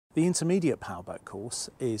The Intermediate Powerboat Course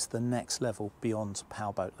is the next level beyond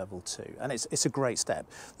Powerboat Level 2, and it's a great step.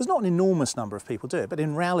 There's not an enormous number of people do it, but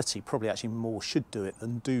in reality probably actually more should do it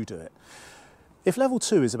than do it. If Level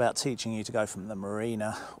 2 is about teaching you to go from the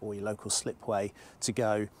marina or your local slipway to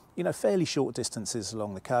go, fairly short distances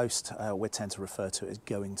along the coast, we tend to refer to it as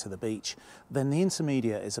going to the beach, then the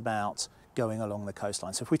Intermediate is about going along the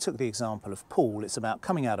coastline. So if we took the example of Poole, it's about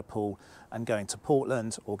coming out of Poole and going to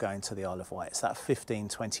Portland or going to the Isle of Wight. It's that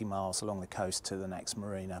 15-20 miles along the coast to the next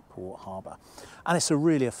marina, port, harbour. And it's a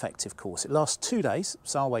really effective course. It lasts 2 days,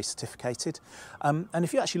 it's RYA certificated. And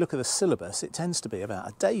if you actually look at the syllabus, it tends to be about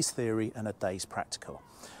a day's theory and a day's practical.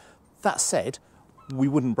 That said, we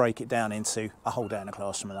wouldn't break it down into a whole day in a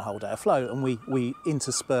classroom and a whole day of flow, and we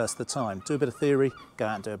intersperse the time. Do a bit of theory, go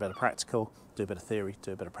out and do a bit of practical, do a bit of theory,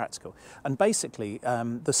 do a bit of practical. And basically,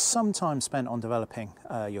 there's some time spent on developing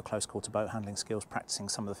your close quarter boat handling skills, practicing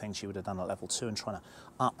some of the things you would have done at Level 2 and trying to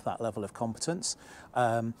up that level of competence.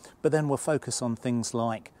 But then we'll focus on things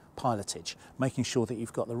like pilotage, making sure that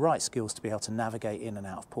you've got the right skills to be able to navigate in and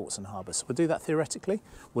out of ports and harbours. So we'll do that theoretically.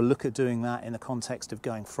 We'll look at doing that in the context of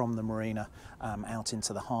going from the marina out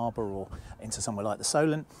into the harbour or into somewhere like the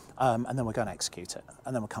Solent, and then we're going to execute it.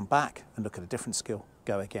 And then we'll come back and look at a different skill,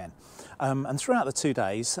 go again. And throughout the 2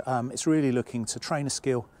 days, it's really looking to train a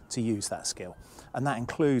skill to use that skill. And that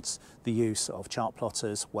includes the use of chart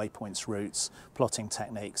plotters, waypoints, routes, plotting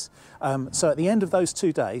techniques. So at the end of those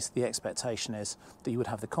 2 days, the expectation is that you would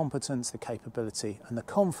have the competence, the capability and the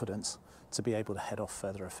confidence to be able to head off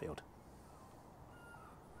further afield.